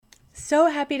so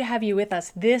happy to have you with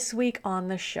us this week on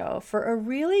the show for a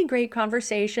really great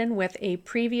conversation with a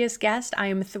previous guest. I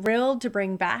am thrilled to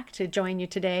bring back to join you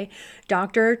today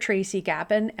Dr. Tracy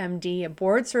Gappen, MD, a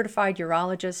board-certified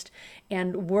urologist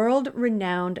and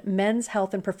world-renowned men's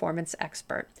health and performance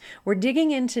expert. We're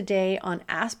digging in today on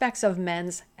aspects of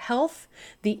men's health,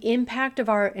 the impact of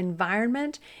our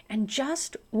environment, and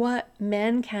just what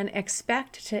men can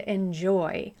expect to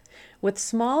enjoy with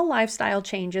small lifestyle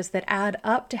changes that add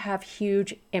up to have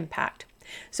huge impact.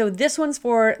 So this one's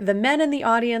for the men in the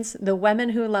audience, the women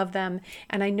who love them,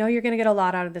 and I know you're going to get a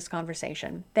lot out of this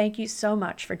conversation. Thank you so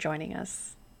much for joining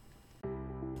us.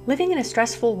 Living in a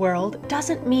stressful world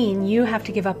doesn't mean you have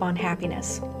to give up on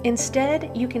happiness.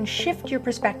 Instead, you can shift your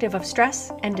perspective of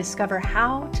stress and discover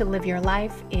how to live your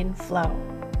life in flow.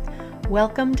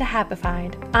 Welcome to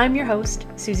Happified. I'm your host,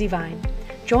 Susie Vine.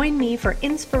 Join me for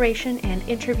inspiration and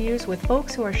interviews with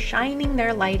folks who are shining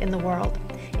their light in the world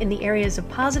in the areas of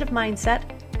positive mindset,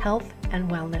 health, and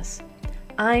wellness.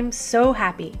 I'm so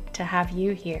happy to have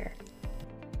you here.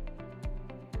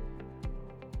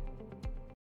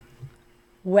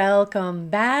 Welcome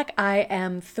back. I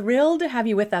am thrilled to have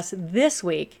you with us this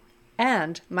week.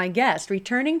 And my guest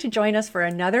returning to join us for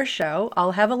another show.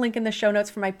 I'll have a link in the show notes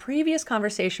for my previous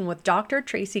conversation with Dr.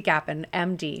 Tracy Gappen,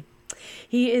 MD.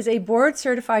 He is a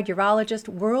board-certified urologist,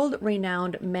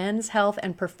 world-renowned men's health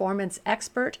and performance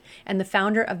expert, and the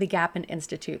founder of the Gappen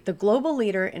Institute, the global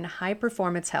leader in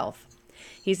high-performance health.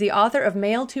 He's the author of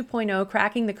Male 2.0,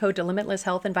 Cracking the Code to Limitless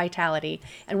Health and Vitality,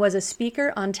 and was a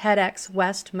speaker on TEDx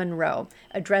West Monroe,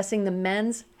 addressing the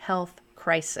men's health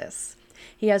crisis.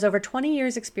 He has over 20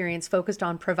 years' experience focused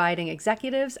on providing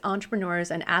executives, entrepreneurs,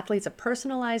 and athletes a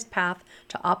personalized path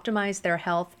to optimize their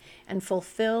health and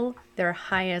fulfill their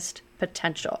highest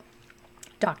potential.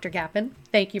 Dr. Gappen,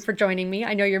 thank you for joining me.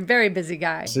 I know you're a very busy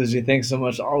guy. Susie, thanks so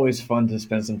much. Always fun to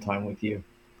spend some time with you.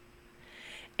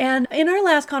 And in our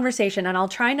last conversation, and I'll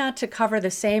try not to cover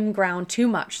the same ground too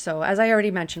much, so as I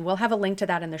already mentioned, we'll have a link to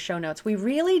that in the show notes. We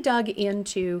really dug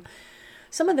into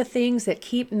some of the things that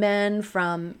keep men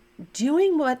from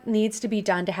doing what needs to be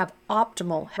done to have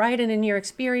optimal, right? And in your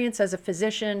experience as a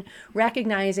physician,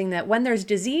 recognizing that when there's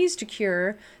disease to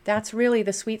cure, that's really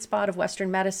the sweet spot of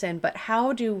Western medicine. But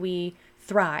how do we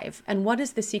thrive? And what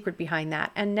is the secret behind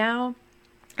that? And now,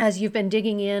 as you've been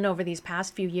digging in over these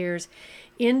past few years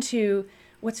into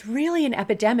what's really an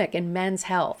epidemic in men's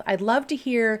health, I'd love to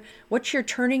hear what you're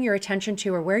turning your attention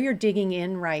to or where you're digging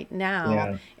in right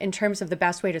now in terms of the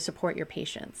best way to support your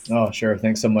patients. Oh, sure.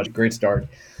 Thanks so much. Great start.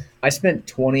 I spent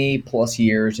 20 plus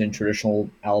years in traditional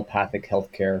allopathic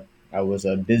healthcare. I was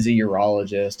a busy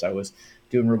urologist. I was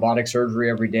doing robotic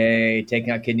surgery every day, taking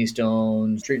out kidney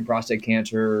stones, treating prostate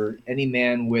cancer. Any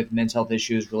man with men's health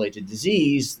issues related to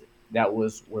disease, that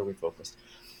was where we focused.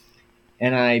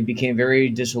 And I became very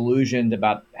disillusioned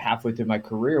about halfway through my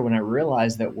career when I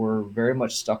realized that we're very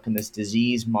much stuck in this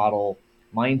disease model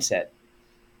mindset.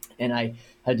 And I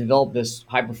had developed this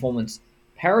high performance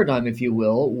paradigm, if you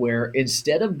will, where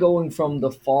instead of going from the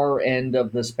far end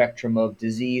of the spectrum of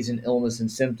disease and illness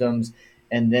and symptoms,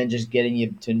 and then just getting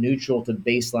you to neutral, to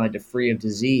baseline, to free of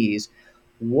disease,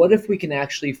 what if we can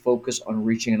actually focus on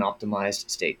reaching an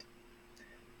optimized state?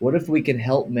 What if we can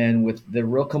help men with the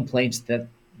real complaints that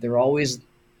they're always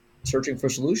searching for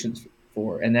solutions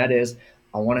for? And that is,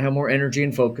 I want to have more energy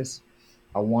and focus.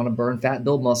 I want to burn fat and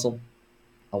build muscle.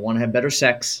 I want to have better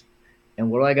sex. And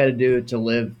what do I got to do to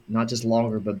live not just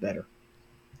longer, but better?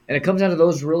 And it comes down to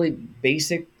those really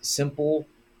basic, simple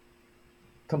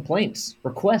complaints,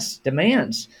 requests,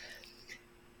 demands.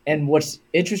 And what's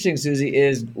interesting, Susie,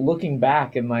 is looking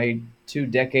back in my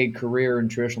 2-decade career in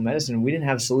traditional medicine, we didn't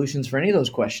have solutions for any of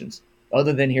those questions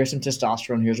other than here's some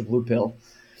testosterone, here's a blue pill.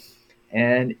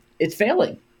 And it's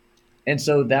failing. And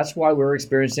so that's why we're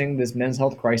experiencing this men's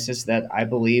health crisis that I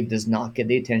believe does not get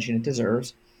the attention it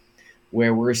deserves,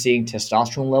 where we're seeing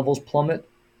testosterone levels plummet.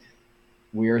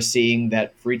 We are seeing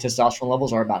that free testosterone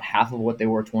levels are about half of what they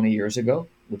were 20 years ago,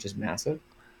 which is massive.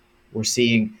 We're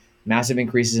seeing massive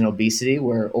increases in obesity,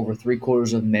 where over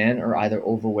 3/4 of men are either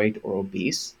overweight or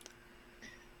obese.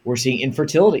 We're seeing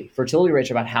infertility. Fertility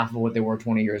rates are about half of what they were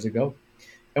 20 years ago.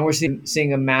 And we're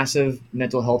seeing a massive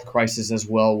mental health crisis as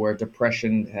well, where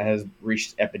depression has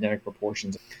reached epidemic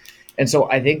proportions. And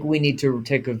so I think we need to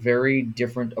take a very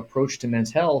different approach to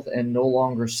men's health and no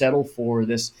longer settle for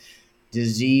this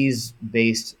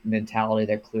disease-based mentality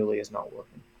that clearly is not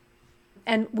working.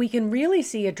 And we can really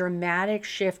see a dramatic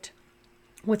shift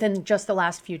within just the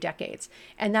last few decades.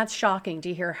 And that's shocking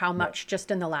to hear how much just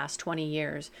in the last 20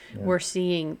 years we're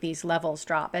seeing these levels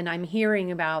drop. And I'm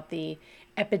hearing about the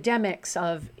epidemics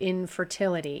of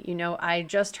infertility. I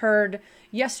just heard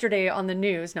yesterday on the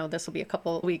news, now this will be a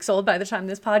couple of weeks old by the time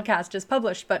this podcast is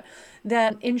published, but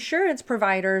that insurance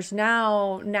providers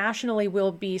now nationally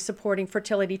will be supporting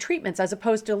fertility treatments as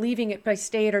opposed to leaving it by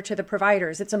state or to the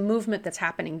providers. It's a movement that's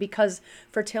happening because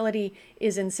fertility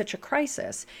is in such a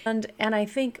crisis. And I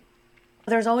think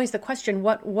there's always the question,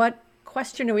 what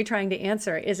question are we trying to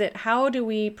answer? Is it how do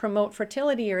we promote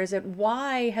fertility, or is it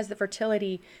why has the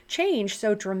fertility changed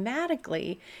so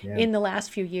dramatically in the last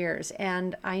few years?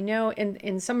 And I know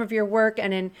in some of your work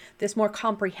and in this more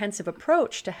comprehensive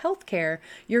approach to healthcare,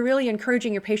 you're really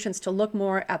encouraging your patients to look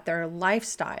more at their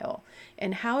lifestyle.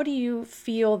 And how do you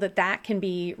feel that can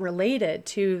be related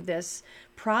to this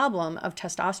problem of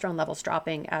testosterone levels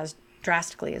dropping as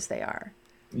drastically as they are?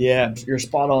 Yeah, you're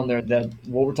spot on there. That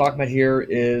what we're talking about here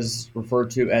is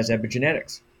referred to as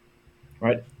epigenetics,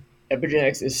 right?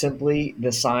 Epigenetics is simply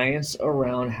the science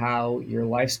around how your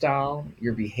lifestyle,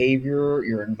 your behavior,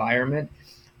 your environment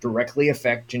directly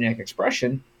affect genetic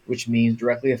expression, which means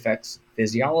directly affects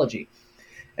physiology.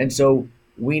 And so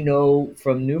we know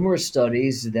from numerous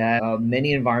studies that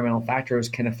many environmental factors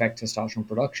can affect testosterone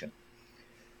production.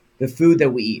 The food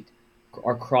that we eat,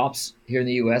 our crops here in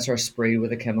the US are sprayed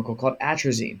with a chemical called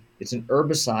atrazine. It's an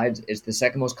herbicide. It's the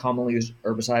second most commonly used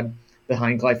herbicide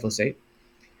behind glyphosate.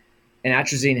 And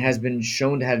atrazine has been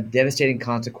shown to have devastating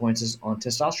consequences on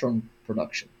testosterone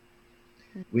production.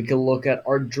 We can look at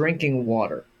our drinking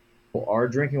water. Our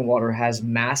drinking water has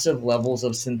massive levels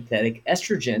of synthetic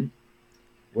estrogen.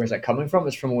 Where's that coming from?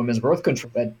 It's from women's birth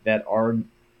control that our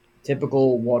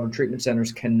typical water treatment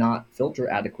centers cannot filter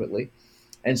adequately.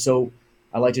 And so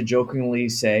I like to jokingly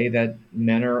say that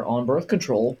men are on birth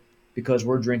control because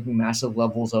we're drinking massive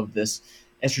levels of this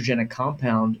estrogenic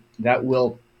compound that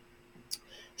will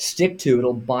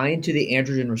it'll bind to the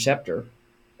androgen receptor.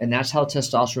 And that's how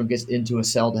testosterone gets into a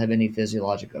cell to have any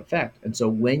physiological effect. And so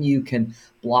when you can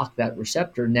block that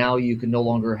receptor, now you can no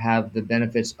longer have the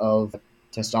benefits of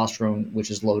testosterone,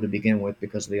 which is low to begin with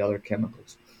because of the other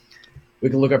chemicals. We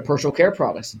can look at personal care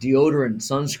products, deodorant,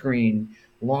 sunscreen,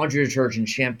 laundry detergent,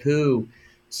 shampoo.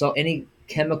 So any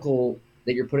chemical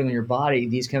that you're putting on your body,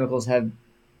 these chemicals have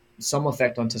some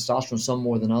effect on testosterone, some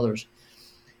more than others.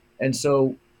 And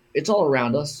so it's all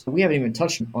around us. We haven't even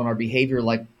touched on our behavior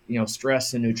like,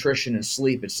 stress and nutrition and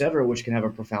sleep, et cetera, which can have a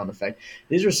profound effect.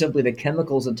 These are simply the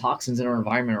chemicals and toxins in our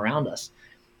environment around us.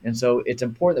 And so it's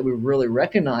important that we really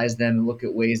recognize them and look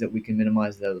at ways that we can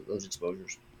minimize those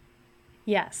exposures.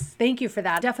 Yes, thank you for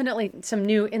that. Definitely some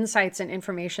new insights and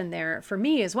information there for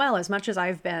me as well, as much as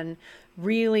I've been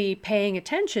really paying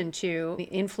attention to the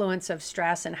influence of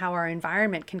stress and how our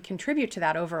environment can contribute to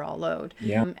that overall load.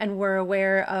 Yeah. And we're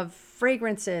aware of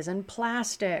fragrances and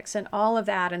plastics and all of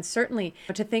that. And certainly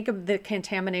to think of the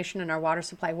contamination in our water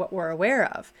supply, what we're aware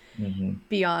of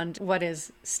beyond what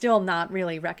is still not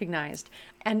really recognized.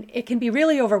 And it can be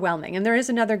really overwhelming. And there is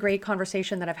another great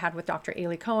conversation that I've had with Dr.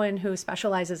 Ailey Cohen, who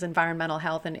specializes in environmental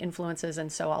health and influences.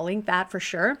 And so I'll link that for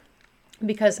sure.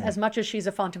 Because as much as she's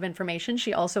a font of information,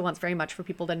 she also wants very much for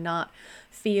people to not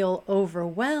feel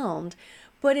overwhelmed.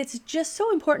 But it's just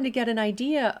so important to get an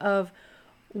idea of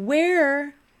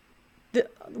where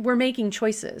we're making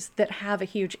choices that have a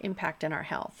huge impact in our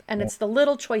health. And it's the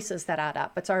little choices that add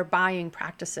up. It's our buying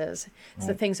practices. It's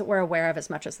the things that we're aware of as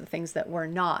much as the things that we're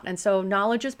not. And so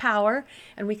knowledge is power,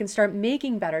 and we can start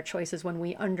making better choices when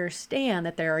we understand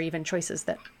that there are even choices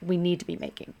that we need to be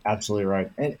making. Absolutely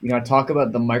right. And I talk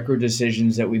about the micro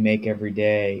decisions that we make every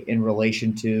day in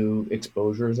relation to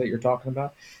exposures that you're talking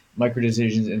about. Micro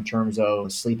decisions in terms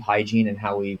of sleep hygiene and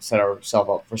how we set ourselves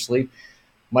up for sleep.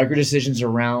 Micro decisions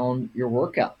around your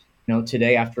workout.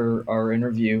 Today after our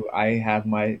interview, I have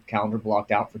my calendar blocked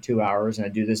out for 2 hours, and I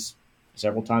do this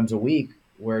several times a week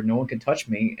where no one can touch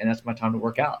me, and that's my time to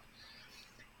work out.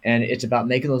 And it's about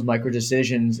making those micro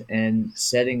decisions and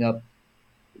setting up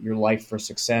your life for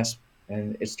success.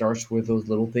 And it starts with those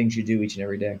little things you do each and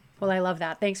every day. Well, I love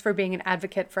that. Thanks for being an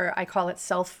advocate for, I call it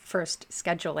self-first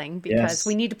scheduling, because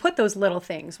we need to put those little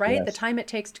things, right? Yes. The time it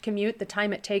takes to commute, the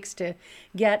time it takes to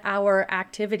get our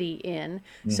activity in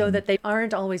so that they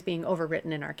aren't always being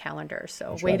overwritten in our calendar.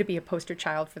 So way to be a poster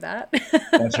child for that.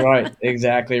 That's right.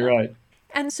 Exactly right.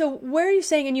 And so where are you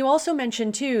saying, and you also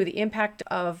mentioned too, the impact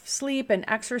of sleep and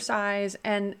exercise,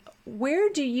 and where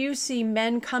do you see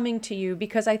men coming to you?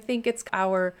 Because I think it's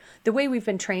the way we've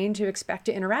been trained to expect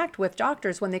to interact with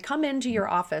doctors when they come into your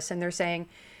office and they're saying,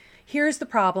 here's the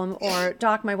problem, or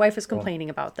doc, my wife is complaining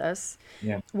about this.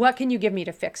 Yeah. What can you give me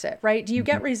to fix it, right? Do you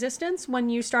get resistance when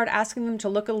you start asking them to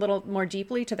look a little more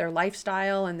deeply to their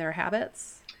lifestyle and their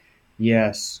habits?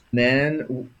 Yes.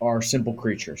 Men are simple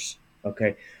creatures.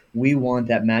 Okay. We want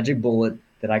that magic bullet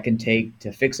that I can take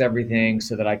to fix everything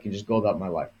so that I can just go about my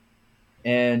life.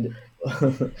 And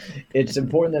it's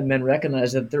important that men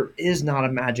recognize that there is not a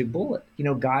magic bullet.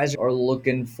 Guys are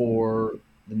looking for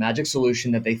the magic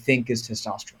solution that they think is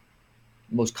testosterone.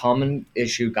 Most common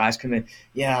issue, guys come in,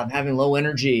 yeah, I'm having low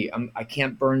energy. I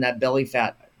can't burn that belly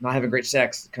fat. I'm not having great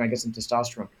sex. Can I get some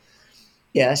testosterone?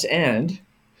 Yes, and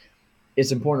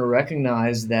it's important to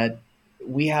recognize that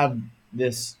we have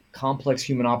this complex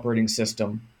human operating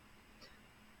system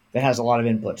that has a lot of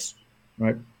inputs,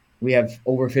 right? We have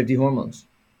over 50 hormones.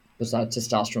 Besides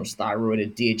testosterone, it's thyroid,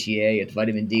 it's DHEA, it's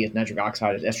vitamin D, it's nitric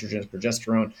oxide, it's estrogen, it's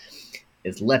progesterone,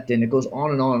 it's leptin. It goes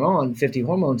on and on and on, 50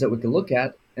 hormones that we can look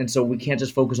at. And so we can't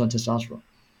just focus on testosterone.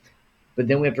 But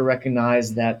then we have to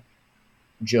recognize that,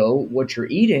 Joe, what you're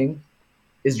eating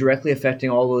is directly affecting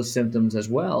all those symptoms as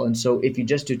well. And so if you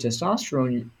just do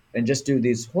testosterone and just do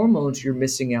these hormones, you're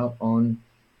missing out on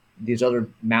these other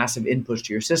massive inputs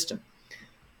to your system.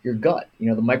 Your gut, the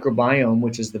microbiome,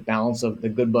 which is the balance of the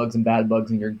good bugs and bad bugs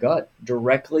in your gut,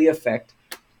 directly affect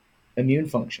immune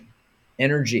function,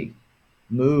 energy,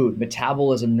 mood,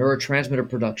 metabolism, neurotransmitter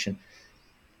production.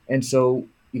 And so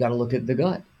you got to look at the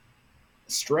gut.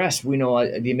 Stress, we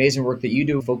know the amazing work that you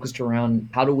do focused around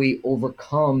how do we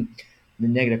overcome the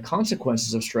negative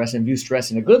consequences of stress and view stress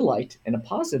in a good light, in a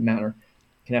positive manner,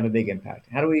 can have a big impact.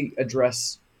 How do we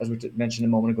address, as we mentioned a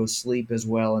moment ago, sleep as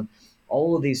well? And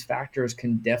all of these factors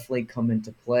can definitely come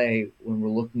into play when we're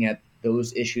looking at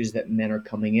those issues that men are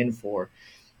coming in for.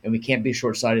 And we can't be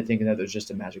short-sighted thinking that there's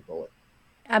just a magic bullet.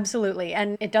 Absolutely.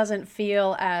 And it doesn't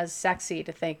feel as sexy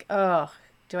to think, oh,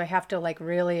 do I have to like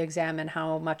really examine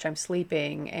how much I'm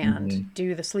sleeping and Mm-hmm.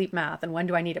 do the sleep math and when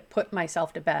do I need to put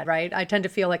myself to bed, right? I tend to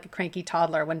feel like a cranky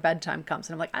toddler when bedtime comes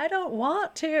and I'm like, I don't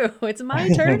want to. It's my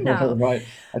turn now. Right.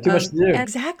 Not too much to do.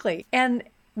 Exactly. And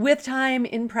with time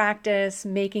in practice,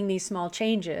 making these small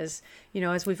changes,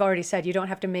 as we've already said, you don't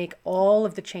have to make all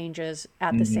of the changes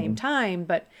at the same Mm-hmm. time,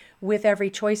 but with every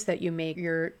choice that you make,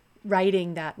 you're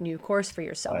writing that new course for Right.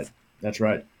 yourself That's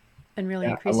right. and really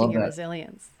Yeah, I increasing love your that.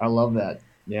 resilience. I love that.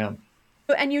 Yeah.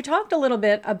 And you talked a little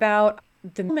bit about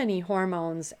the many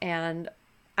hormones and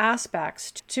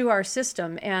aspects to our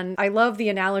system. And I love the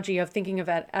analogy of thinking of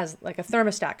it as like a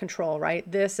thermostat control, right?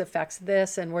 This affects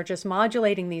this, and we're just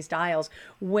modulating these dials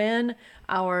when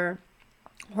our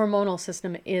hormonal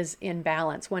system is in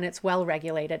balance, when it's well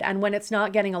regulated, and when it's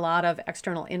not getting a lot of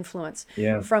external influence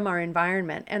Yeah. from our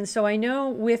environment. And so I know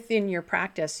within your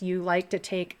practice, you like to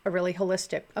take a really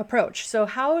holistic approach. So,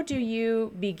 how do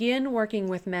you begin working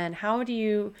with men? How do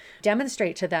you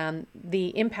demonstrate to them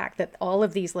the impact that all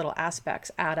of these little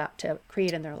aspects add up to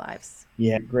create in their lives?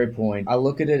 Yeah, great point. I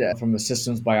look at it from a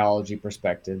systems biology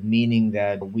perspective, meaning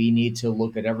that we need to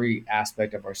look at every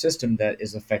aspect of our system that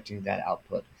is affecting that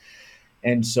output.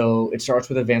 And so it starts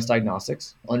with advanced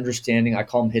diagnostics, understanding, I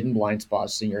call them hidden blind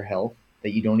spots in your health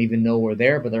that you don't even know are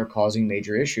there, but they're causing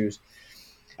major issues.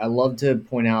 I love to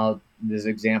point out this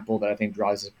example that I think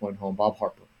drives this point home. Bob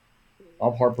Harper.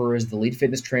 Bob Harper is the lead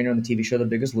fitness trainer on the TV show The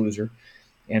Biggest Loser.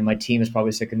 And my team is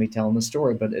probably sick of me telling the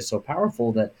story, but it's so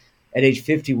powerful that at age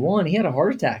 51, he had a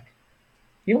heart attack.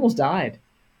 He almost died.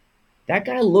 That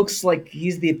guy looks like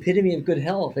he's the epitome of good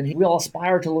health, and we all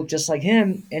aspire to look just like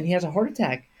him, and he has a heart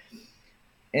attack.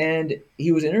 And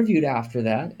he was interviewed after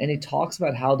that, and he talks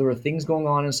about how there were things going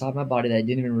on inside my body that I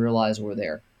didn't even realize were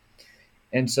there.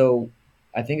 And so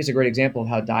I think it's a great example of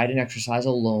how diet and exercise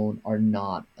alone are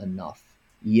not enough.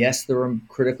 Yes, they're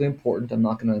critically important. I'm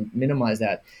not going to minimize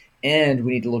that. And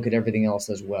we need to look at everything else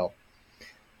as well.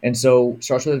 And so it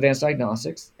starts with advanced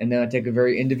diagnostics, and then I take a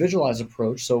very individualized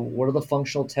approach. So what are the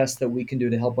functional tests that we can do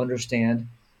to help understand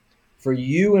for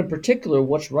you in particular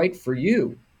what's right for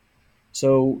you?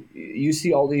 So you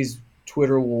see all these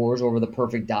Twitter wars over the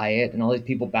perfect diet and all these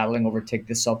people battling over take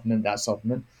this supplement, that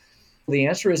supplement. The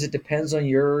answer is it depends on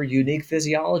your unique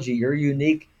physiology, your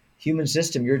unique human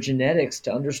system, your genetics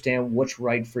to understand what's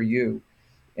right for you.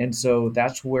 And so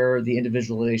that's where the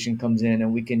individualization comes in,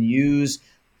 and we can use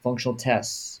functional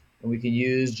tests, and we can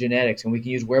use genetics, and we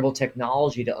can use wearable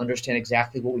technology to understand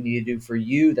exactly what we need to do for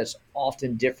you that's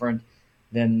often different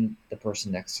than the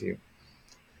person next to you.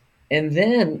 And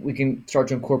then we can start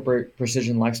to incorporate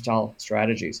precision lifestyle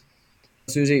strategies.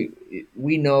 Susie,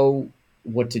 we know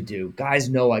what to do. Guys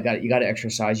know you got to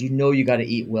exercise. You got to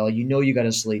eat well. You got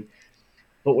to sleep.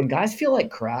 But when guys feel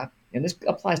like crap, and this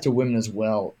applies to women as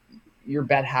well, your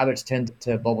bad habits tend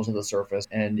to bubble to the surface,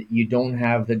 and you don't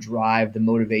have the drive, the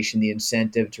motivation, the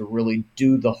incentive to really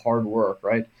do the hard work,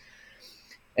 right?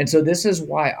 And so this is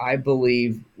why I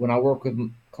believe when I work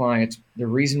with clients, the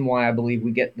reason why I believe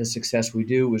we get the success we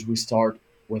do is we start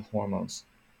with hormones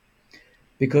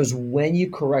Because when you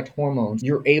correct hormones,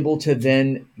 you're able to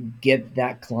then get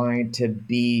that client to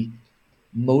be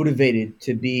motivated,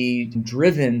 to be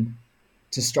driven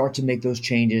to start to make those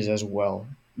changes as well.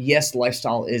 Yes,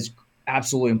 lifestyle is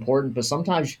absolutely important, but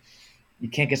sometimes you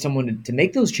can't get someone to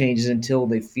make those changes until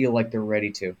they feel like they're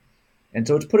ready to. And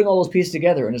so it's putting all those pieces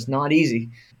together, and it's not easy.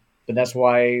 But that's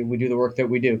why we do the work that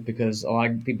we do, because a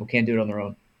lot of people can't do it on their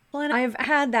own. Well, and I've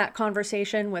had that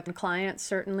conversation with clients,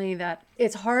 certainly, that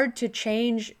it's hard to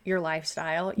change your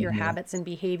lifestyle, your Mm-hmm. habits and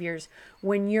behaviors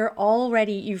when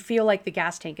you feel like the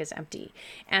gas tank is empty.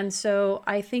 And so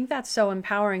I think that's so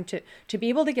empowering to be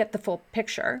able to get the full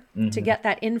picture, to Mm-hmm. get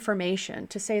that information,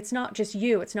 to say it's not just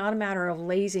you, it's not a matter of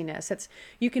laziness.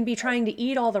 You can be trying to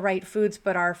eat all the right foods,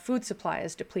 but our food supply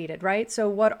is depleted, right? So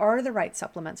what are the right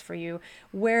supplements for you?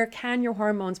 Where can your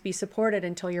hormones be supported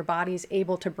until your body's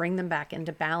able to bring them back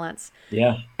into balance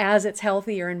Yeah. as it's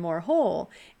healthier and more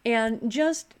whole? And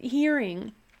just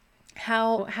hearing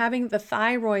how having the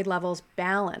thyroid levels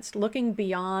balanced, looking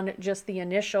beyond just the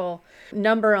initial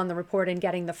number on the report and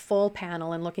getting the full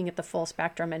panel and looking at the full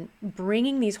spectrum and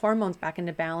bringing these hormones back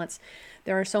into balance.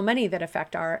 There are so many that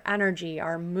affect our energy,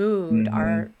 our mood, Mm-hmm.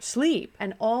 our sleep,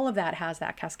 and all of that has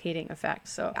that cascading effect.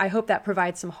 So I hope that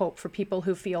provides some hope for people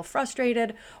who feel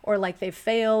frustrated or like they've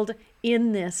failed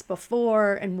in this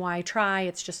before, and why try?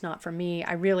 It's just not for me.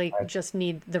 I really just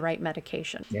need the right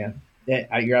medication. Yeah.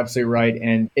 Yeah, you're absolutely right.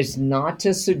 And it's not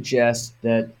to suggest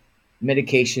that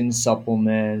medications,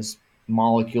 supplements,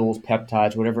 molecules,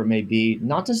 peptides, whatever it may be,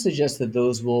 not to suggest that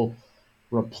those will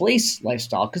replace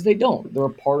lifestyle, because they don't. They're a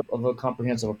part of a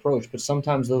comprehensive approach, but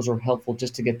sometimes those are helpful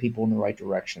just to get people in the right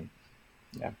direction.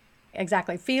 Yeah.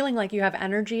 Exactly. Feeling like you have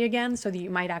energy again so that you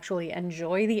might actually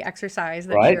enjoy the exercise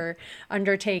that Right? you're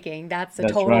undertaking. That's a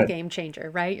That's total right. game changer,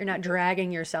 right? You're not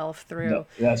dragging yourself through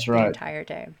That's the right. entire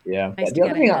day. Yeah. Nice to The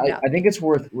other get a thing hand I, up. I think it's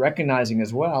worth recognizing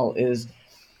as well is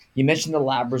you mentioned the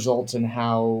lab results and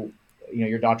how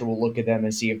your doctor will look at them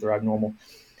and see if they're abnormal.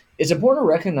 It's important to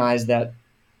recognize that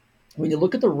when you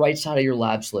look at the right side of your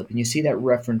lab slip and you see that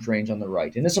reference range on the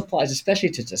right, and this applies especially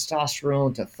to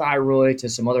testosterone, to thyroid, to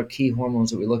some other key hormones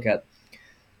that we look at,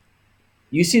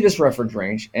 you see this reference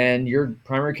range, and your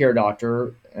primary care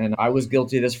doctor, and I was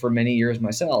guilty of this for many years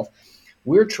myself,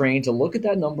 we're trained to look at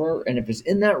that number, and if it's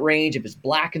in that range, if it's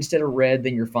black instead of red,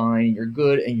 then you're fine, you're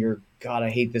good, and God, I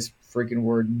hate this freaking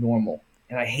word normal.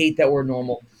 And I hate that word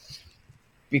normal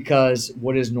because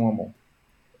what is normal?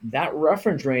 That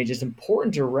reference range is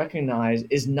important to recognize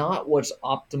is not what's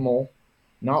optimal,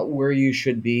 not where you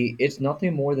should be. It's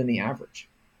nothing more than the average.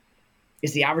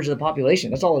 It's the average of the population.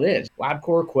 That's all it is.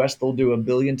 LabCorp Quest, they'll do a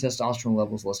billion testosterone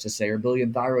levels, let's just say, or a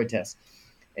billion thyroid tests.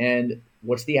 And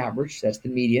what's the average? That's the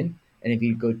median. And if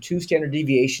you go two standard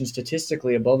deviations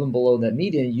statistically above and below that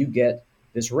median, you get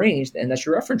this range, and that's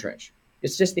your reference range.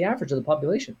 It's just the average of the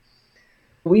population.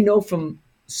 We know from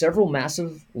several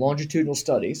massive longitudinal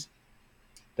studies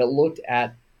that looked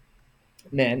at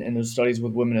men, and those studies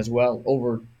with women as well,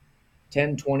 over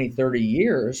 10, 20, 30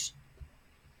 years,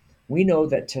 we know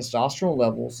that testosterone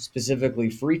levels, specifically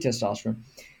free testosterone,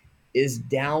 is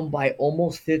down by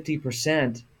almost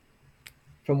 50%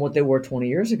 from what they were 20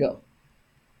 years ago.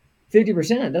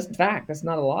 50%, that's a fact. That's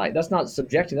not a lie. That's not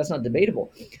subjective. That's not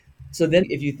debatable. So then,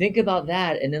 if you think about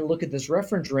that and then look at this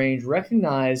reference range,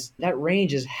 recognize that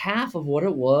range is half of what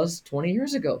it was 20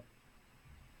 years ago.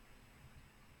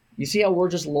 You see how we're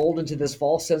just lulled into this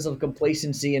false sense of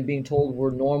complacency and being told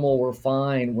we're normal, we're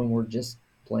fine, when we're just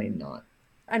plain not.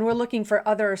 And we're looking for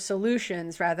other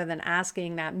solutions rather than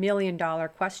asking that $1 million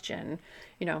question.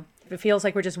 It feels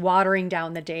like we're just watering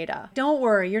down the data. Don't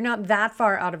worry, you're not that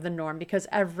far out of the norm because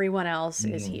everyone else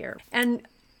is Mm-hmm. here. And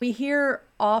we hear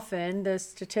often the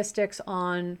statistics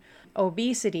on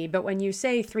obesity, but when you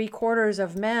say 3/4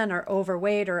 of men are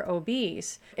overweight or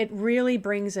obese, it really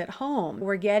brings it home.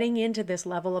 We're getting into this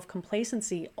level of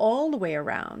complacency all the way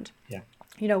around. Yeah.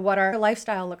 What our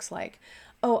lifestyle looks like.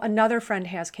 Oh, another friend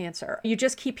has cancer. You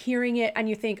just keep hearing it and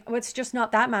you think, oh, it's just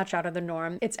not that much out of the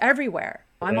norm. It's everywhere.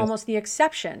 I'm Yes. almost the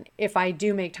exception. If I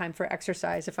do make time for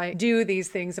exercise, if I do these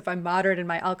things, if I'm moderate in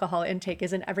my alcohol intake,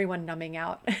 isn't everyone numbing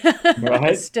out?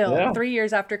 Right? Still, Yeah. 3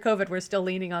 years after COVID, we're still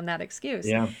leaning on that excuse.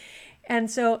 Yeah.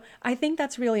 And so I think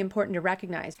that's really important to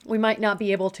recognize. We might not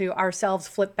be able to ourselves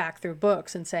flip back through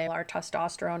books and say our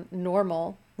testosterone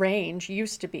normal range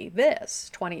used to be this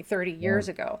 20, 30 Yeah. years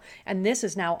ago. And this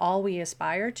is now all we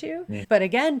aspire to. Yeah. But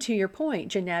again, to your point,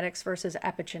 genetics versus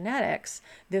epigenetics,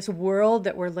 this world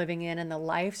that we're living in and the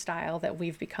lifestyle that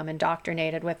we've become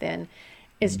indoctrinated within,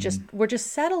 is just, we're just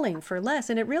settling for less.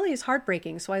 And it really is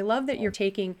heartbreaking. So I love that you're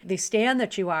taking the stand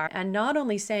that you are and not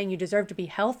only saying you deserve to be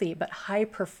healthy, but high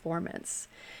performance.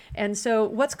 And so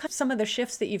what's some of the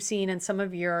shifts that you've seen in some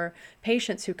of your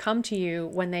patients who come to you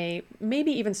when they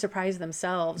maybe even surprise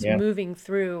themselves Yeah. moving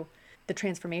through the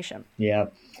transformation? Yeah.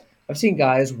 I've seen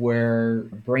guys where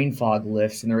brain fog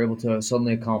lifts and they're able to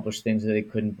suddenly accomplish things that they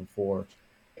couldn't before.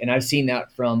 And I've seen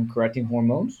that from correcting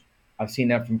hormones. I've seen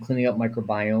that from cleaning up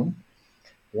microbiome.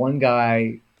 One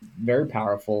guy, very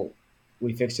powerful,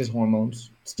 we fixed his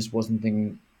hormones. Just wasn't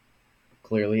thinking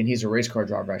clearly. And he's a race car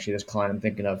driver, actually. This client I'm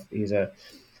thinking of, he's a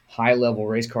high level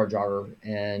race car driver.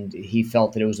 And he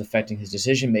felt that it was affecting his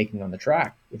decision making on the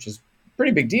track, which is a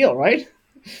pretty big deal, right?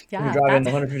 When you're Yeah, driving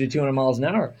that's 150, 200 miles an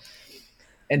hour.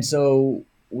 And so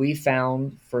we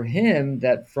found for him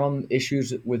that from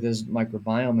issues with his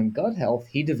microbiome and gut health,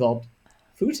 he developed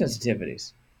food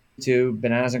sensitivities to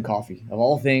bananas and coffee. Of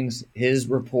all things, his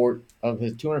report of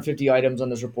his 250 items on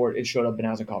this report, it showed up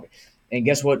bananas and coffee. And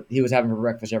guess what he was having for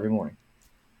breakfast every morning?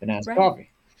 Bananas and right. coffee.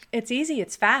 It's easy,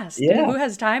 it's fast. Yeah. Who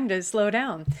has time to slow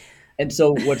down? And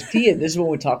so what's key, and this is when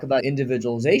we talk about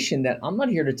individualization, that I'm not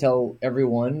here to tell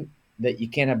everyone that you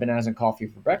can't have bananas and coffee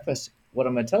for breakfast. What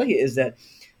I'm going to tell you is that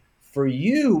for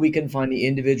you, we can find the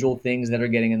individual things that are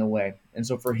getting in the way. And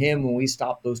so for him, when we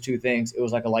stopped those two things, it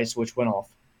was like a light switch went off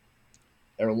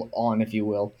or on, if you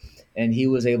will. And he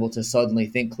was able to suddenly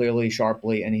think clearly,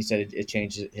 sharply. And he said it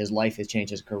changed his life, it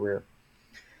changed his career.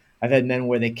 I've had men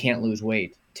where they can't lose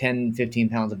weight, 10, 15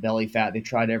 pounds of belly fat. They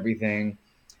tried everything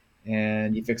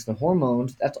and you fix the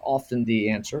hormones. That's often the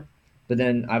answer. But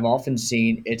then I've often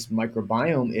seen it's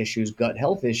microbiome issues, gut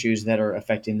health issues that are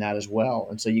affecting that as well.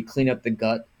 And so you clean up the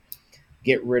gut,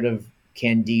 get rid of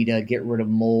candida, get rid of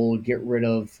mold, get rid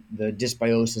of the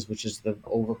dysbiosis, which is the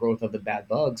overgrowth of the bad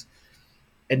bugs.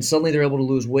 And suddenly they're able to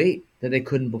lose weight that they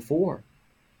couldn't before.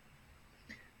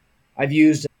 I've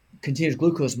used continuous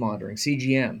glucose monitoring,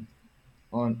 CGM,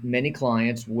 on many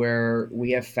clients where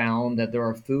we have found that there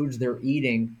are foods they're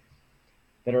eating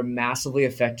that are massively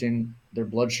affecting their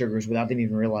blood sugars without them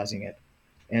even realizing it.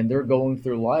 And they're going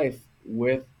through life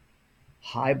with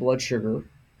high blood sugar,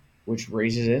 which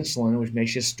raises insulin, which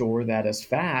makes you store that as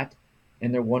fat.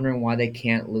 And they're wondering why they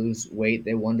can't lose weight.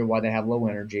 They wonder why they have low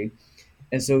energy.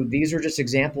 And so these are just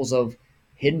examples of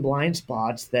hidden blind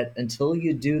spots that until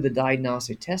you do the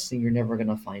diagnostic testing, you're never going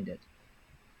to find it.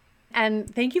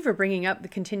 And thank you for bringing up the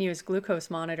continuous glucose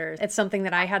monitors. It's something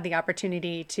that I had the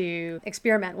opportunity to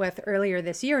experiment with earlier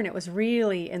this year, and it was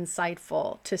really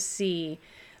insightful to see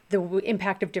the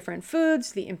impact of different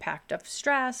foods, the impact of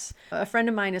stress. A friend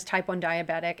of mine is type 1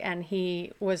 diabetic, and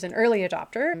he was an early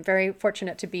adopter. I'm very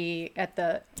fortunate to be at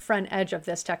the front edge of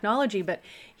this technology, but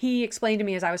he explained to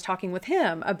me as I was talking with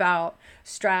him about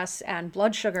stress and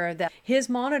blood sugar that his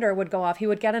monitor would go off. He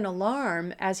would get an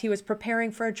alarm as he was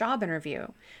preparing for a job interview,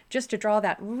 just to draw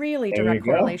that really There you direct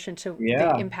go. correlation to the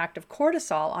Yeah. impact of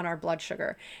cortisol on our blood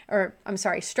sugar, or I'm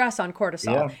sorry, stress on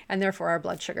cortisol, Yeah. and therefore our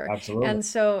blood sugar. Absolutely. And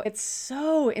so it's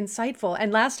so insightful.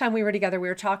 And last time we were together, we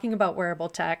were talking about wearable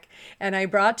tech, and I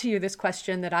brought to you this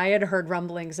question that I had heard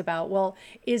rumblings about. Well,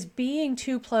 is being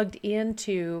too plugged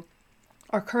into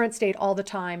our current state all the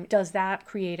time, does that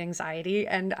create anxiety?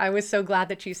 And I was so glad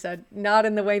that you said, not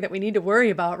in the way that we need to worry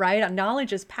about, right?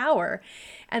 Knowledge is power.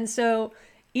 And so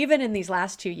even in these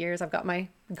last 2 years, I've got my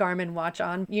Garmin watch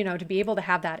on, to be able to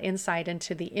have that insight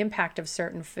into the impact of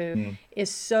certain food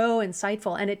is so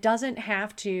insightful. And it doesn't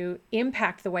have to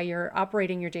impact the way you're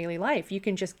operating your daily life. You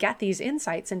can just get these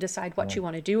insights and decide what you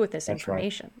want to do with this That's right.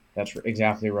 information. That's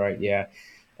exactly right. Yeah.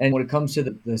 And when it comes to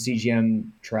the CGM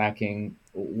tracking,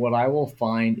 what I will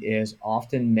find is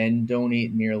often men don't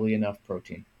eat nearly enough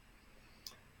protein.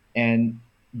 And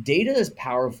data is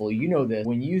powerful. You know this.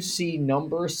 When you see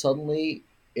numbers, suddenly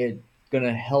it's going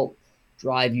to help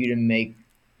drive you to make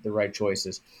the right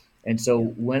choices. And so Yeah.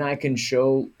 when I can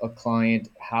show a client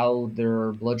how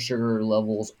their blood sugar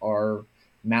levels are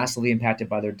massively impacted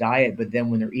by their diet, but then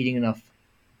when they're eating enough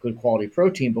good quality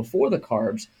protein before the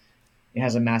carbs, it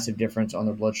has a massive difference on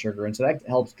their blood sugar. And so that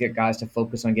helps get guys to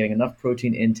focus on getting enough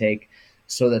protein intake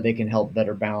so that they can help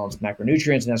better balance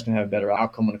macronutrients, and that's going to have a better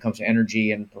outcome when it comes to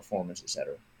energy and performance, et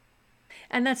cetera.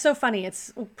 And that's so funny.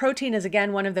 It's protein is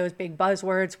again one of those big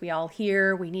buzzwords we all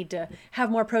hear. We need to have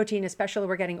more protein, especially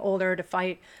we're getting older, to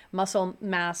fight muscle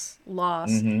mass loss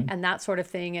Mm-hmm. and that sort of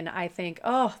thing. And I think,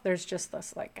 oh, there's just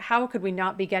this like, how could we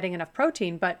not be getting enough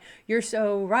protein? But you're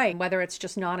so right. Whether it's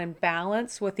just not in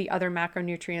balance with the other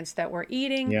macronutrients that we're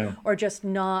eating, Yeah, or just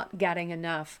not getting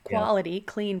enough yeah, quality,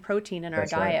 clean protein in our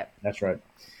that's right. diet. That's right.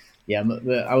 Yeah,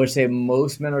 I would say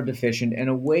most men are deficient, and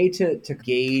a way to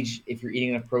gauge if you're eating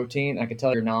enough protein, I can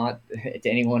tell you're not to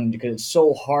anyone because it's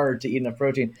so hard to eat enough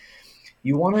protein.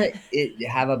 You want to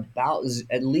have about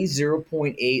at least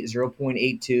 0.8,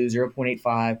 0.82,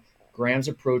 0.85 grams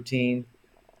of protein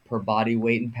per body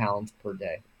weight in pounds per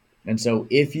day. And so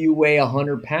if you weigh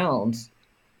 100 pounds,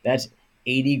 that's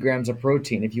 80 grams of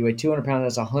protein. If you weigh 200 pounds,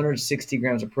 that's 160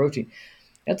 grams of protein.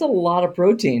 That's a lot of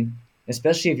protein,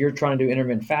 especially if you're trying to do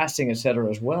intermittent fasting, et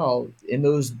cetera, as well. In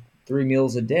those 3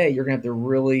 meals a day, you're going to have to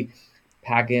really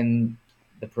pack in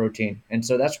the protein. And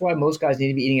so that's why most guys need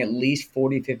to be eating at least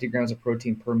 40, 50 grams of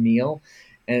protein per meal.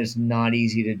 And it's not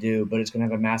easy to do, but it's going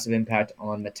to have a massive impact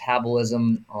on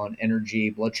metabolism, on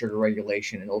energy, blood sugar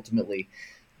regulation, and ultimately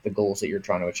the goals that you're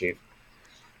trying to achieve.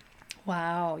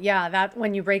 Wow. Yeah, that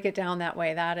when you break it down that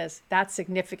way, that's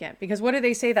significant. Because what do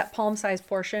they say that palm-sized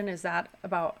portion is that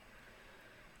about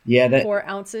Yeah, that 4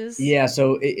 ounces? Yeah,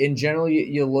 so in general,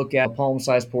 you look at a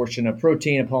palm-sized portion of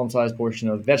protein, a palm-sized portion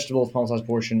of vegetables, palm-sized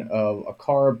portion of a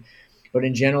carb. But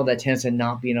in general, that tends to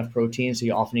not be enough protein, so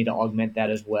you often need to augment that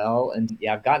as well. And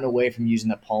yeah, I've gotten away from using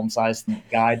the palm-sized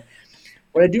guide.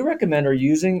 What I do recommend are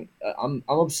using. I'm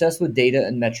obsessed with data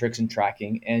and metrics and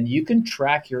tracking, and you can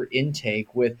track your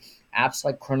intake with apps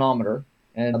like Chronometer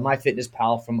and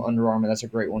MyFitnessPal from Under Armour. That's a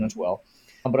great one as well.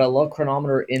 But I love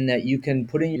Chronometer in that you can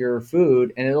put in your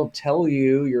food and it'll tell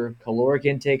you your caloric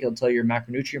intake, it'll tell you your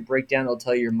macronutrient breakdown, it'll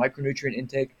tell you your micronutrient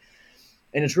intake.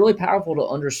 And it's really powerful to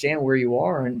understand where you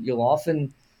are. And you'll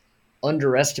often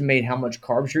underestimate how much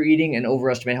carbs you're eating and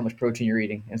overestimate how much protein you're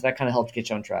eating. And so that kind of helps get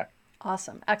you on track.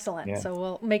 Awesome. Excellent. Yeah, So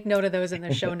we'll make note of those in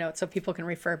the show notes so people can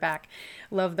refer back.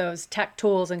 Love those tech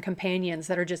tools and companions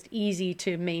that are just easy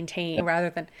to maintain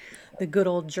rather than the good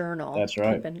old journal, that's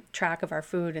right. keeping track of our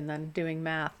food and then doing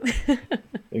math.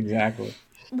 Exactly.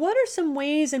 What are some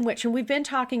ways in which, and we've been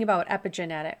talking about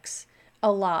epigenetics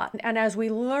a lot, and as we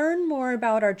learn more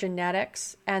about our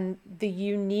genetics and the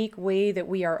unique way that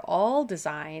we are all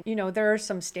designed, there are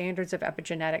some standards of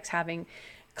epigenetics having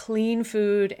clean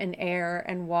food and air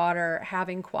and water,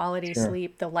 having quality Sure.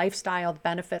 sleep, the lifestyle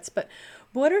benefits. But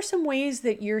what are some ways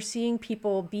that you're seeing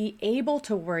people be able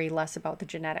to worry less about the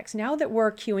genetics? Now that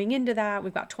we're queuing into that,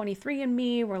 we've got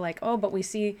 23andMe, we're like, oh, but we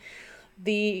see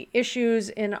the issues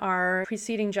in our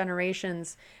preceding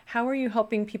generations. How are you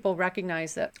helping people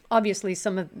recognize that obviously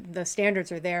some of the standards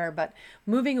are there, but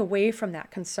moving away from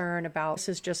that concern about this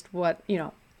is just what,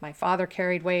 my father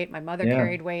carried weight, my mother Yeah.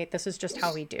 carried weight, this is just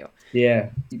how we do. Yeah.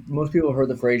 Most people have heard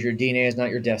the phrase, your DNA is not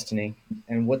your destiny.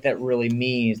 And what that really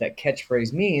means, that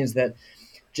catchphrase means that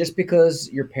just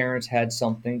because your parents had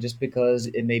something, just because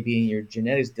it may be in your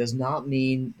genetics, does not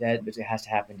mean that it has to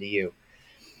happen to you.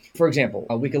 For example,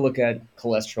 we could look at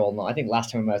cholesterol. Now, I think last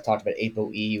time I talked about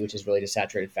ApoE, which is really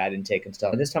saturated fat intake and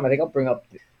stuff. This time, I think I'll bring up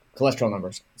cholesterol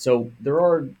numbers. So there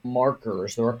are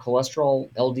markers, there are cholesterol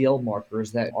LDL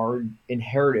markers that are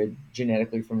inherited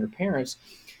genetically from your parents.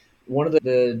 One of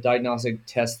the diagnostic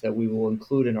tests that we will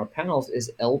include in our panels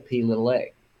is LP little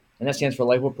a, and that stands for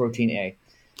lipoprotein A.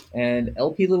 And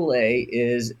LP little a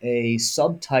is a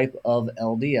subtype of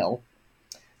LDL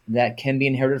that can be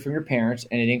inherited from your parents,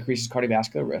 and it increases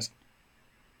cardiovascular risk.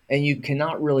 And you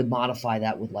cannot really modify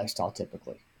that with lifestyle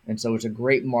typically. And so it's a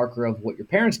great marker of what your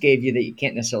parents gave you that you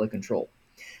can't necessarily control.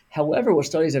 However, what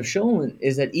studies have shown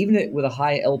is that even with a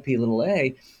high LP little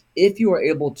a, if you are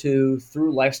able to,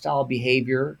 through lifestyle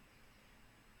behavior,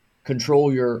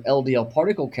 control your LDL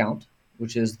particle count,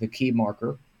 which is the key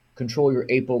marker, control your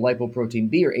apolipoprotein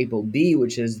B or ApoB,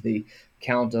 which is the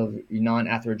count of non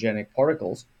atherogenic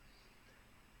particles,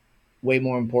 way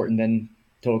more important than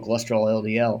total cholesterol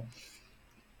LDL.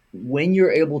 When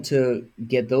you're able to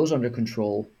get those under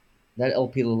control, that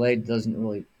LP little a doesn't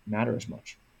really matter as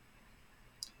much.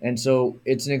 And so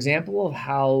it's an example of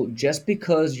how just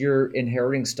because you're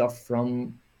inheriting stuff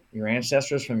from your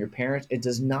ancestors, from your parents, it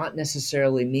does not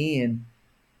necessarily mean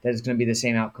that it's going to be the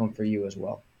same outcome for you as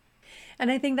well. And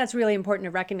I think that's really important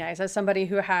to recognize as somebody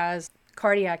who has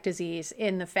cardiac disease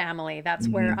in the family. That's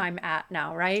where Mm-hmm. I'm at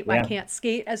now, right? I Yeah. can't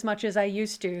skate as much as I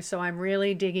used to. So I'm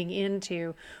really digging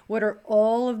into what are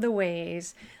all of the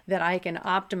ways that I can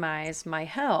optimize my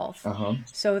health Uh huh.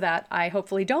 so that I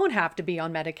hopefully don't have to be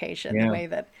on medication the Yeah. way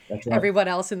that That's right. everyone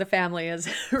else in the family has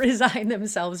resigned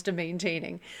themselves to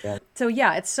maintaining. Yeah. So,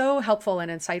 yeah, it's so helpful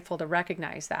and insightful to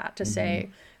recognize that, to Mm-hmm. say,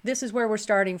 this is where we're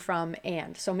starting from.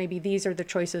 And so maybe these are the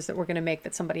choices that we're going to make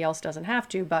that somebody else doesn't have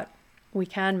to, but we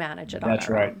can manage it on That's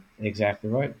our right. own Exactly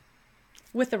right.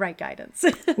 with the right guidance.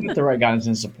 With the right guidance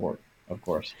and support, of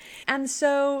course. And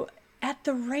so, at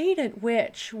the rate at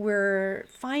which we're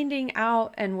finding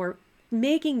out and we're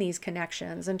making these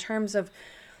connections in terms of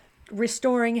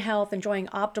restoring health, enjoying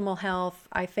optimal health.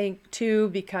 I think too,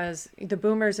 because the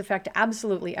boomers affect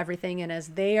absolutely everything. And as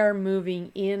they are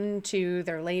moving into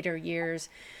their later years,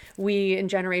 we in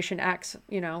Generation X,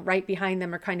 right behind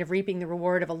them, are kind of reaping the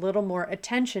reward of a little more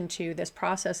attention to this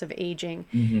process of aging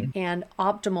Hmm. and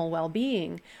optimal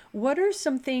well-being. What are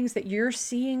some things that you're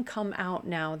seeing come out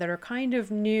now that are kind of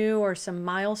new, or some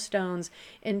milestones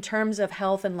in terms of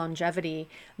health and longevity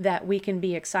that we can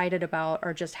be excited about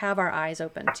or just have our eyes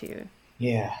open to?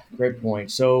 Yeah, great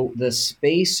point. So the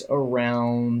space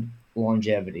around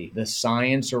longevity, the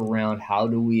science around how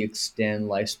do we extend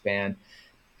lifespan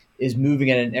is moving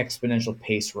at an exponential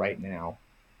pace right now.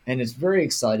 And it's very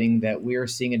exciting that we are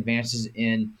seeing advances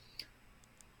in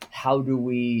how do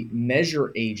we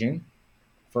measure aging,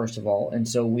 first of all. And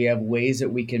so we have ways that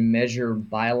we can measure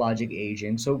biologic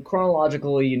aging. So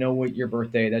chronologically, you know what your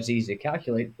birthday, that's easy to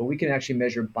calculate, but we can actually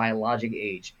measure biologic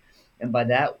age. And by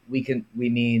that we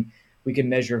mean we can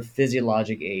measure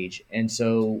physiologic age. And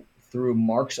so through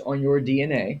marks on your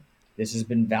DNA, this has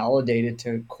been validated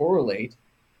to correlate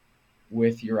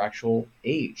with your actual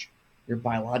age, your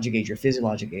biologic age, your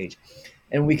physiologic age.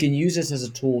 And we can use this as a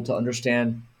tool to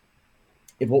understand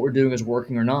if what we're doing is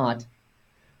working or not.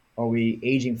 Are we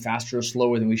aging faster or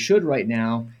slower than we should right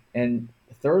now? And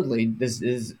thirdly, this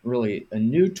is really a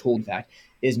new tool, in fact,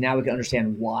 is now we can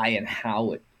understand why and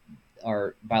how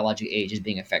our biologic age is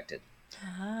being affected.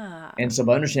 Ah. And so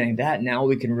by understanding that, now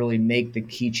we can really make the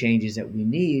key changes that we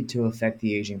need to affect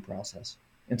the aging process.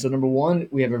 And so number one,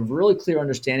 we have a really clear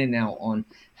understanding now on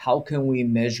how can we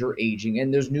measure aging.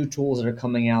 And there's new tools that are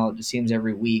coming out, it seems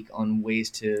every week, on ways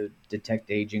to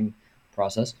detect aging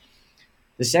process.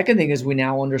 The second thing is we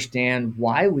now understand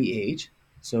why we age.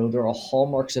 So there are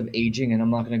hallmarks of aging, and I'm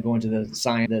not going to go into the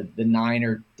science, the nine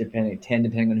or depending 10,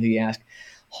 depending on who you ask,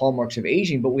 hallmarks of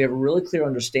aging. But we have a really clear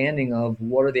understanding of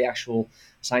what are the actual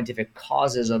scientific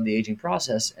causes of the aging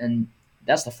process, and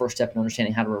that's the first step in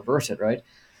understanding how to reverse it, right?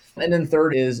 And then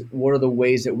third is what are the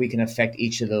ways that we can affect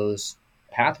each of those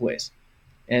pathways.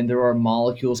 And there are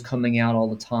molecules coming out all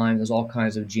the time. There's all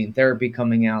kinds of gene therapy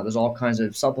coming out. There's all kinds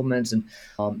of supplements, and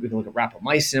we can look at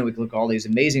rapamycin. We can look at all these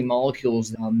amazing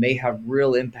molecules that may have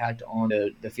real impact on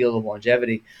the field of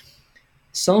longevity.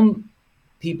 Some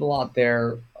people out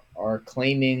there are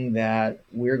claiming that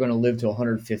we're going to live to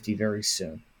 150 very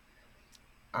soon.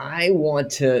 I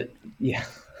want to, yeah,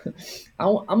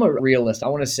 I'm a realist. I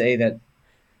want to say that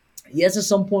yes, at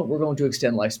some point we're going to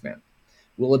extend lifespan.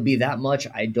 Will it be that much?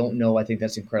 I don't know. I think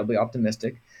that's incredibly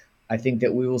optimistic. I think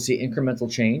that we will see incremental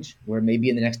change where maybe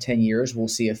in the next 10 years, we'll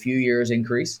see a few years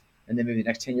increase. And then maybe the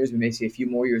next 10 years, we may see a few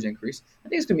more years increase. I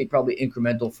think it's going to be probably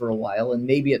incremental for a while. And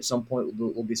maybe at some point,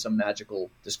 will be some magical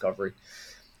discovery.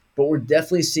 But we're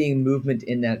definitely seeing movement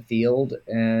in that field.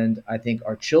 And I think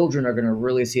our children are going to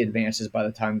really see advances by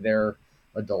the time they're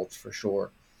adults for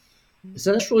sure.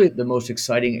 So that's really the most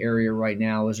exciting area right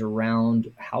now is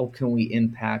around how can we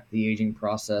impact the aging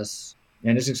process,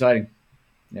 and it's exciting.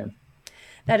 Yeah,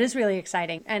 That is really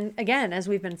exciting. And again, as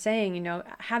we've been saying,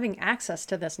 having access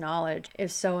to this knowledge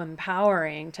is so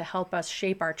empowering to help us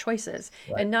shape our choices,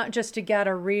 right. and not just to get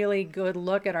a really good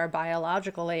look at our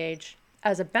biological age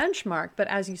as a benchmark, but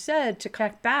as you said, to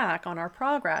check back on our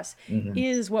progress. Hmm.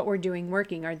 Is what we're doing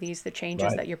working? Are these the changes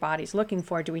Right. that your body's looking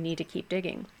for? Do we need to keep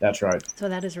digging? That's right. So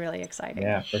that is really exciting.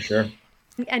 Yeah, for sure.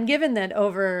 And given that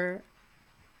over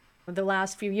the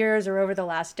last few years or over the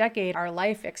last decade, our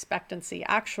life expectancy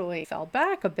actually fell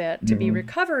back a bit. To be Hmm.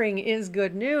 recovering is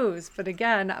good news. But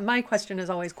again, my question is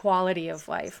always quality of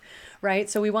life, right?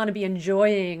 So we want to be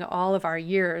enjoying all of our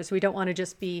years. We don't want to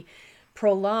just be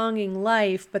prolonging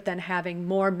life, but then having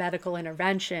more medical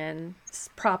intervention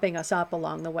propping us up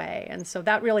along the way. And so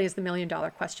that really is the $1 million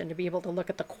question, to be able to look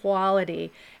at the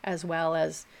quality as well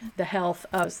as the health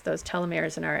of those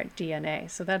telomeres in our DNA.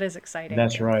 So that is exciting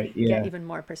That's to right. get Yeah. even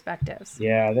more perspectives.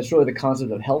 Yeah. That's really the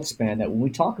concept of health span that when we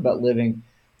talk about living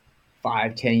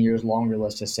 5, 10 years longer,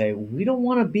 let's just say, we don't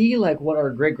want to be like what our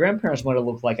great grandparents might have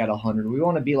looked like at 100. We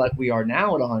want to be like we are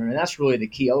now at 100. And that's really the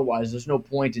key. Otherwise, there's no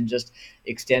point in just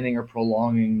extending or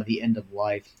prolonging the end of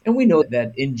life. And we know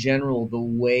that in general, the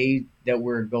way that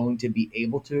we're going to be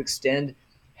able to extend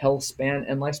health span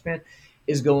and lifespan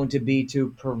is going to be to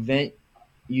prevent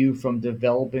you from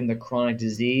developing the chronic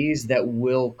disease that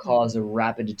will cause a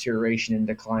rapid deterioration and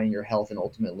decline in your health and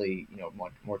ultimately,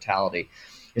 mortality.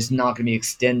 It's not going to be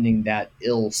extending that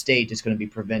ill state. It's going to be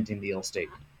preventing the ill state.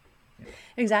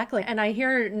 Exactly. And I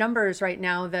hear numbers right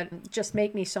now that just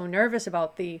make me so nervous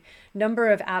about the number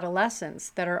of adolescents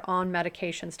that are on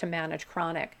medications to manage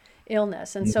chronic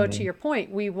illness. And so, to Mm-hmm. your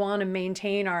point, we want to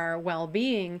maintain our well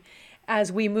being.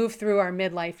 as we move through our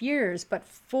midlife years, but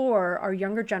for our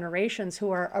younger generations who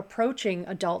are approaching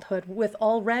adulthood with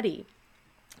already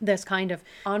this kind of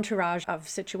entourage of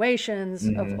situations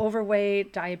of Hmm.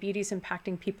 overweight, diabetes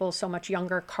impacting people so much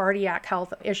younger, cardiac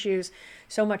health issues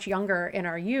so much younger in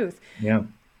our youth. Yeah.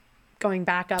 Going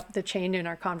back up the chain in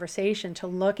our conversation to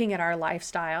looking at our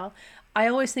lifestyle, I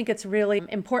always think it's really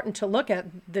important to look at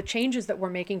the changes that we're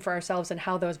making for ourselves and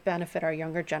how those benefit our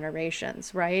younger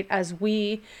generations, right? As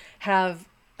we have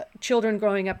children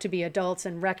growing up to be adults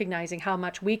and recognizing how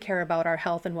much we care about our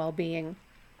health and well-being,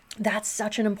 that's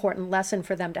such an important lesson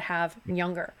for them to have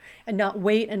younger and not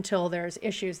wait until there's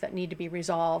issues that need to be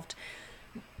resolved,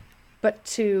 but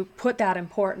to put that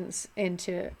importance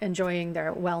into enjoying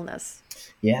their wellness.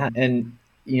 Yeah. And,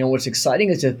 what's exciting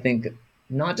is to think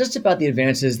not just about the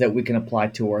advances that we can apply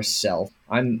to ourselves.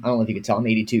 I don't know if you can tell, I'm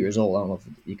 82 years old. I don't know if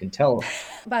you can tell.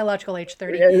 Biological age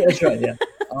 30. Yeah, that's right. Yeah.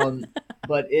 Um,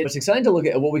 but it's exciting to look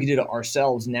at what we can do to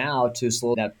ourselves now to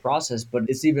slow that process. But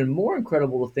it's even more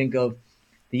incredible to think of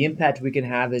the impact we can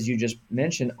have, as you just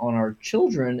mentioned, on our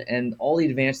children and all the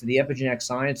advances of the epigenetic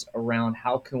science around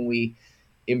how can we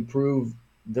improve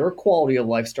their quality of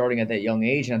life starting at that young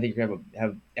age. And I think you're going to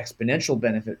have exponential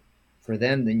benefit for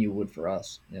them than you would for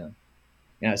us. Yeah.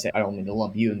 And I say, I don't mean to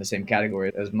lump you in the same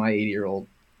category as my 80-year-old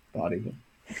body.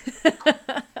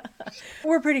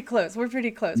 We're pretty close. We're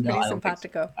pretty close. No, Pretty I don't think so.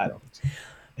 simpatico. I don't think so.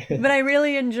 But I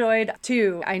really enjoyed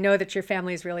too. I know that your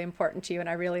family is really important to you, and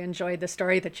I really enjoyed the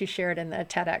story that you shared in the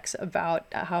TEDx about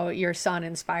how your son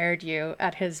inspired you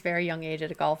at his very young age at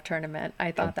a golf tournament.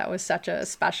 I thought that was such a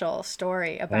special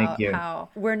story Thank about you. how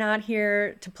we're not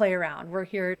here to play around. We're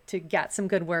here to get some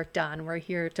good work done. We're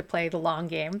here to play the long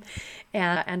game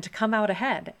and to come out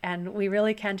ahead. And we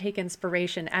really can take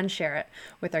inspiration and share it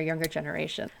with our younger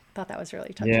generation. I thought that was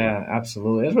really touching. Yeah,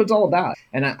 absolutely. That's what it's all about.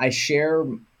 And I share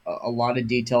a lot of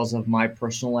details of my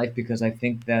personal life because I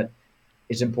think that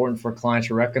it's important for clients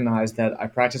to recognize that I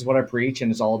practice what I preach,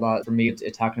 and it's all about, for me,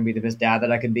 it's how can I be the best dad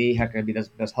that I can be, how can I be the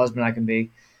best husband I can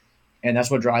be, and that's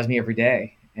what drives me every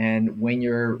day. And when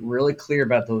you're really clear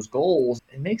about those goals,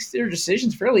 it makes their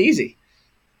decisions fairly easy.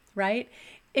 Right?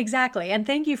 Exactly. And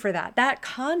thank you for that. That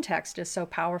context is so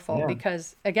powerful Yeah.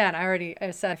 because, again, I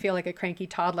said I feel like a cranky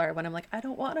toddler when I'm like, I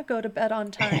don't want to go to bed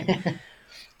on time.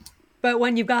 But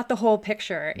when you've got the whole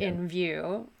picture Yeah. in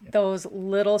view, those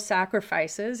little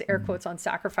sacrifices, air Mhm. quotes on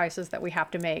sacrifices that we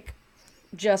have to make,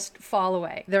 just fall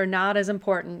away. They're not as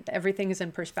important. Everything is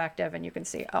in perspective, and you can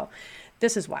see, oh,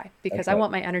 this is why, because That's I right.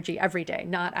 want my energy every day,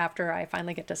 not after I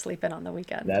finally get to sleep in on the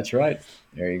weekend. That's right.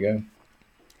 There you go.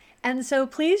 And so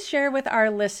please share with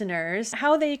our listeners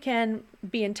how they can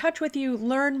be in touch with you,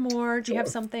 learn more. Do you have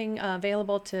Sure. something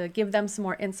available to give them some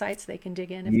more insights they can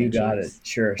dig in if they You got it. choose?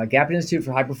 Sure. Gap Institute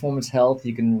for High Performance Health.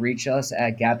 You can reach us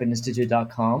at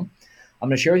gapinstitute.com. I'm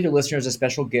going to share with your listeners a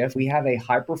special gift. We have a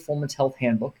high performance health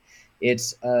handbook.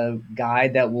 It's a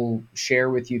guide that will share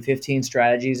with you 15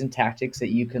 strategies and tactics that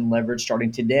you can leverage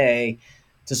starting today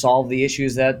to solve the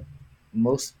issues that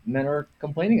most men are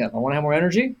complaining of. I want to have more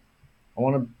energy. I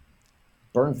want to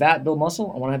burn fat, build muscle.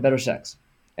 I want to have better sex.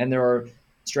 And there are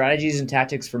strategies and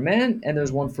tactics for men, and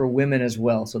there's one for women as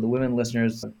well. So the women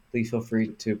listeners, please feel free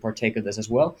to partake of this as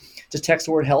well. Just text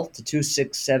the word health to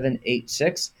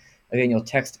 26786. Again, you'll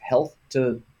text health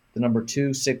to the number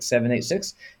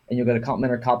 26786, and you'll get a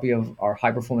complimentary copy of our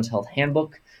high performance health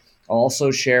handbook. I'll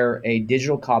also share a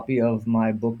digital copy of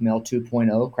my book, Mel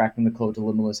 2.0, Cracking the Code to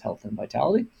Limitless Health and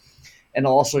Vitality. And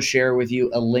I'll also share with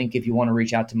you a link if you want to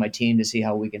reach out to my team to see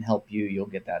how we can help you. You'll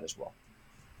get that as well.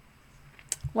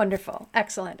 Wonderful.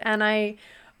 Excellent.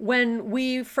 When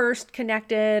we first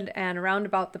connected and around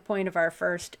about the point of our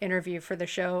first interview for the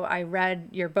show, I read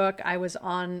your book. I was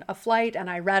on a flight and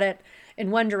I read it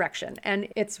in one direction. And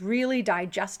it's really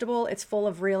digestible. It's full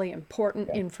of really important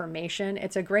information.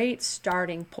 It's a great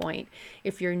starting point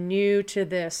if you're new to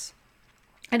this,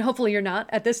 and hopefully you're not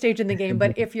at this stage in the game,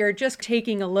 but if you're just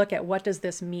taking a look at what does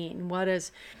this mean? What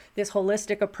is this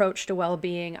holistic approach to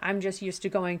well-being? I'm just used to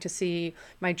going to see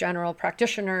my general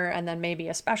practitioner and then maybe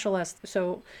a specialist.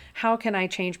 So how can I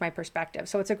change my perspective?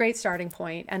 So it's a great starting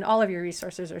point, and all of your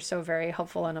resources are so very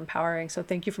helpful and empowering. So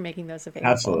thank you for making those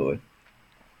available. Absolutely.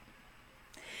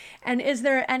 And is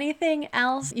there anything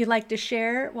else you'd like to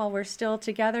share while we're still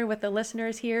together with the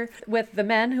listeners here, with the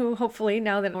men who hopefully,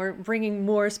 now that we're bringing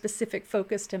more specific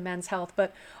focus to men's health,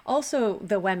 but also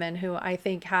the women who I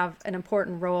think have an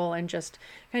important role in just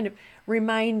kind of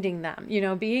reminding them,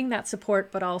 being that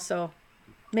support, but also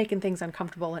making things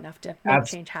uncomfortable enough to make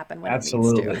Abs- change happen when it needs to.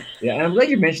 Absolutely. Yeah, and I'm glad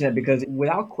you mentioned that because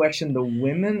without question, the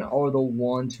women are the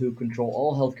ones who control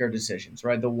all healthcare decisions,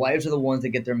 right? The wives are the ones that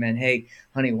get their men, hey,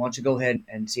 honey, why don't you go ahead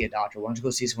and see a doctor? Why don't you go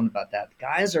see someone about that? The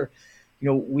guys are,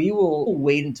 we will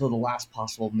wait until the last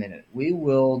possible minute. We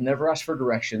will never ask for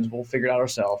directions. We'll figure it out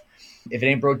ourselves. If it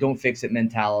ain't broke, don't fix it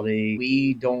mentality.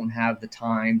 We don't have the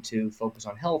time to focus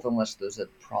on health unless there's a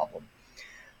problem.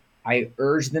 I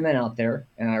urge the men out there,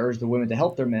 and I urge the women to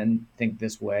help their men think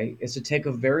this way, is to take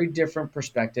a very different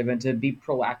perspective and to be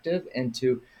proactive and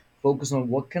to focus on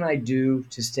what can I do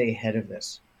to stay ahead of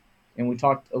this. And we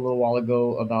talked a little while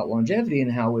ago about longevity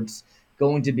and how it's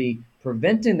going to be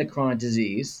preventing the chronic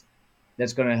disease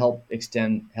that's going to help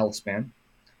extend health span.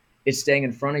 It's staying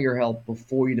in front of your health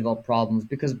before you develop problems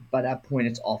because by that point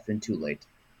it's often too late.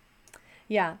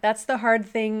 Yeah, that's the hard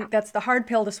thing. That's the hard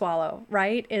pill to swallow,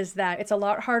 right? Is that it's a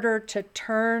lot harder to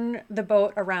turn the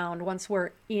boat around once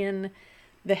we're in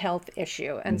the health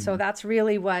issue. And so Mhm. that's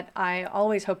really what I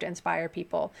always hope to inspire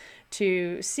people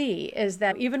to see is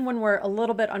that even when we're a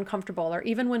little bit uncomfortable, or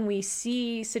even when we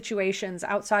see situations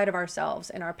outside of ourselves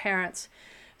in our parents,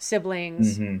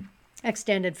 siblings, Mhm.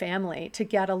 extended family, to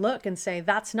get a look and say,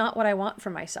 that's not what I want for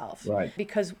myself. Right.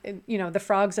 Because, the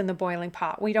frog's in the boiling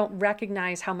pot. We don't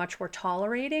recognize how much we're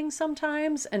tolerating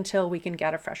sometimes until we can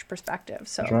get a fresh perspective.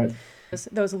 That's So right.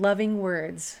 those loving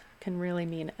words can really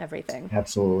mean everything.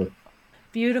 Absolutely.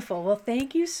 Beautiful. Well,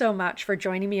 thank you so much for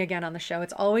joining me again on the show.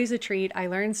 It's always a treat. I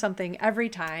learn something every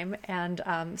time, and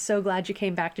so glad you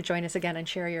came back to join us again and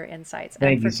share your insights and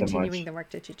Thank for you so continuing much. the work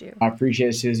that you do. I appreciate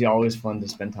it, Susie. Always fun to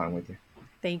spend time with you.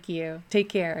 Thank you. Take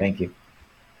care. Thank you.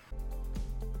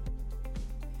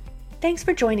 Thanks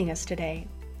for joining us today.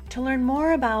 To learn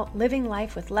more about living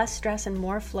life with less stress and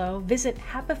more flow, visit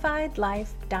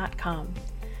happifiedlife.com.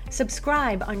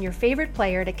 Subscribe on your favorite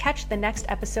player to catch the next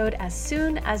episode as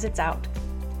soon as it's out.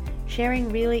 Sharing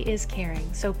really is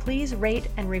caring, so please rate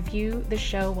and review the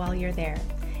show while you're there.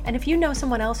 And if you know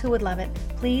someone else who would love it,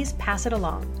 please pass it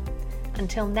along.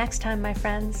 Until next time, my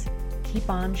friends, keep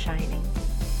on shining.